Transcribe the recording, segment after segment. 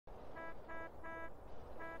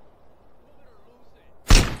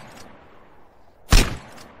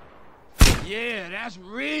Yeah, that's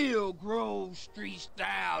real Grove Street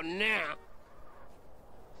style now.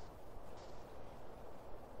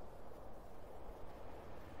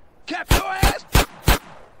 Cap your ass?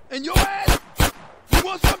 And your ass? You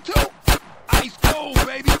want some too? Ice cold,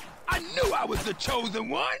 baby. I knew I was the chosen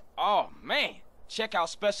one. Oh, man. Check out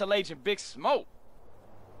Special Agent Big Smoke.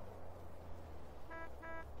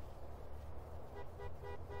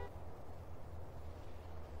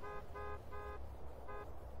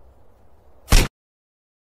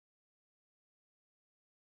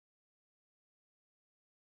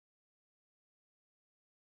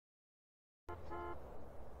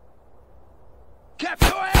 Cap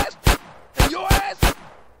your ass? And your ass?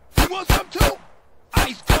 You want some too?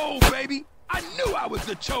 Ice cold, baby. I knew I was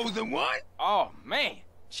the chosen one. Oh, man.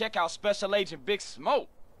 Check out Special Agent Big Smoke.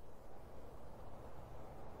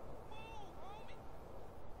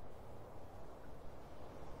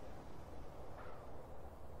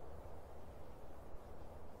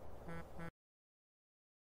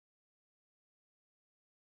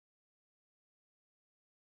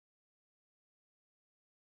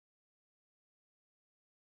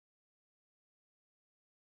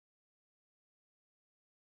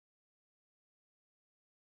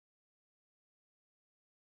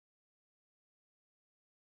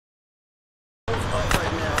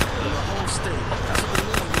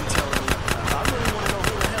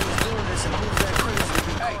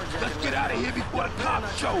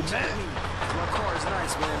 Show, man. My car is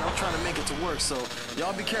nice, man. I'm trying to make it to work, so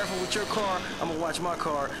y'all be careful with your car. I'm gonna watch my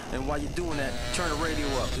car, and while you're doing that, turn the radio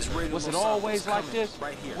up. This radio was it always like this?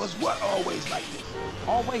 Right here. Was what always like this?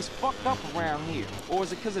 Always fucked up around here, or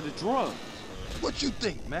is it because of the drugs? What you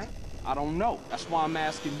think, man? I don't know. That's why I'm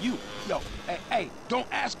asking you. Yo, hey, don't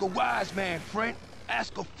ask a wise man, friend.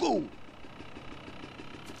 Ask a fool.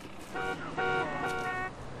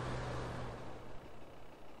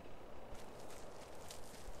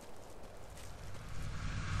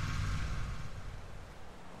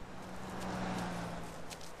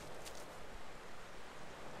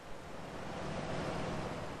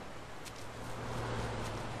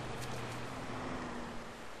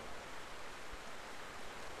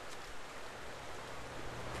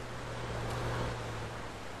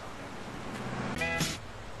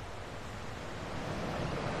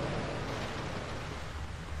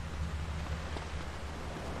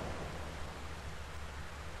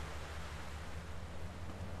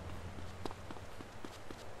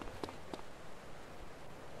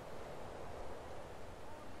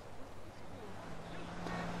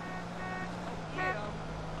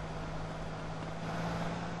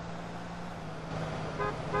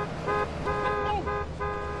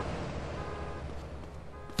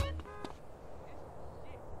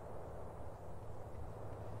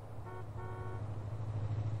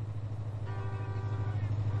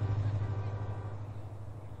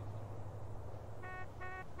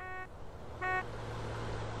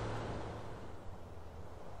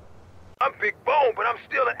 I'm big bone, but I'm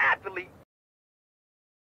still an athlete.